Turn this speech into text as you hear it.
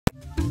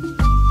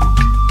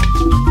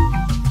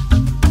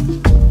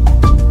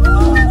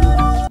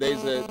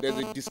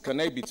a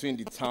disconnect between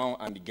the town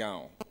and the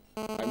gown.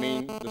 I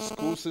mean, the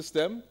school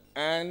system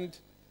and,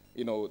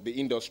 the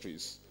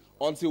industries.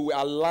 Until we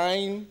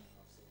align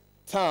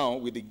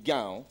town with the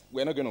gown,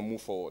 we're not going to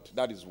move forward.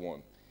 That is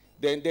one.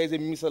 Then there's a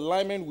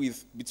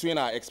misalignment between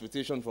our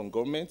expectation from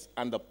government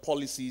and the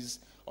policies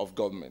of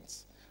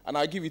governments. And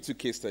I'll give you 2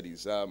 case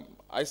studies.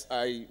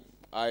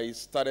 I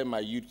started my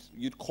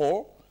youth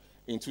corps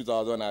in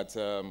 2000 at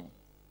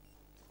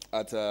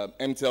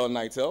MTEL,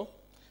 NITEL,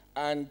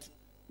 and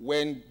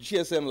when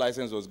GSM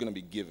license was going to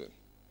be given,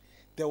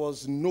 there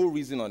was no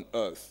reason on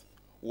earth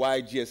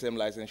why GSM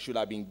license should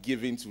have been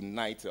given to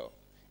NITEL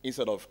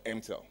instead of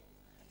MTEL.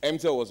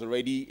 MTEL was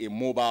already a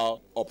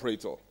mobile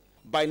operator.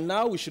 By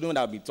now, we shouldn't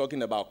have been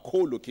talking about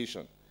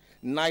co-location.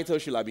 NITEL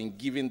should have been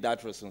given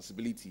that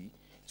responsibility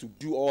to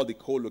do all the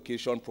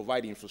co-location,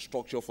 provide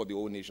infrastructure for the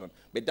whole nation.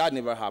 But that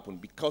never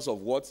happened because of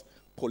what?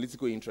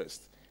 Political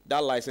interest.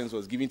 That license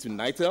was given to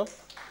NITEL,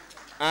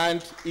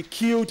 and it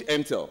killed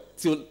MTEL.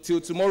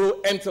 Till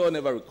tomorrow, MTEL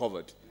never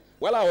recovered.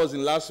 While I was in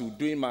LASU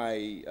doing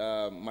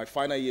my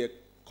final year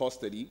course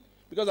study,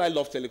 because I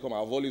love telecom,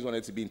 I've always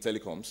wanted to be in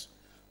telecoms,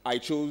 I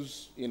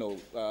chose,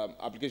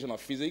 application of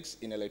physics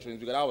in electronics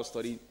because I was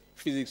studying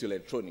physics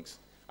electronics.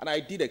 And I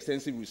did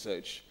extensive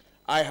research.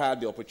 I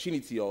had the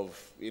opportunity of,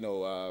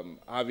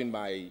 having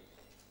my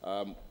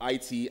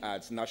IT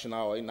at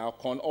National Oil, now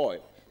Con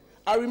Oil.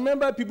 I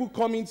remember people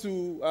coming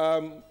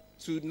to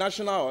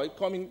National Oil,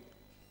 coming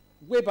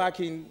way back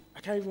in, I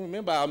can't even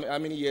remember how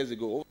many years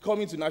ago,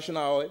 coming to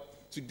National Oil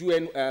to do,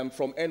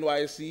 from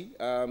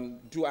NYSC,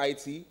 do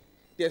IT.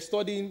 They're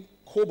studying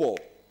COBOL,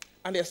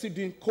 and they're still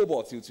doing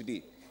COBOL till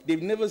today.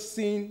 They've never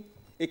seen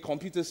a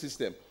computer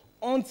system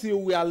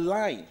until we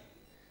align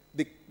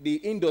the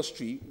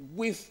industry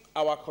with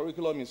our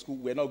curriculum in school.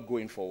 We're not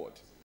going forward.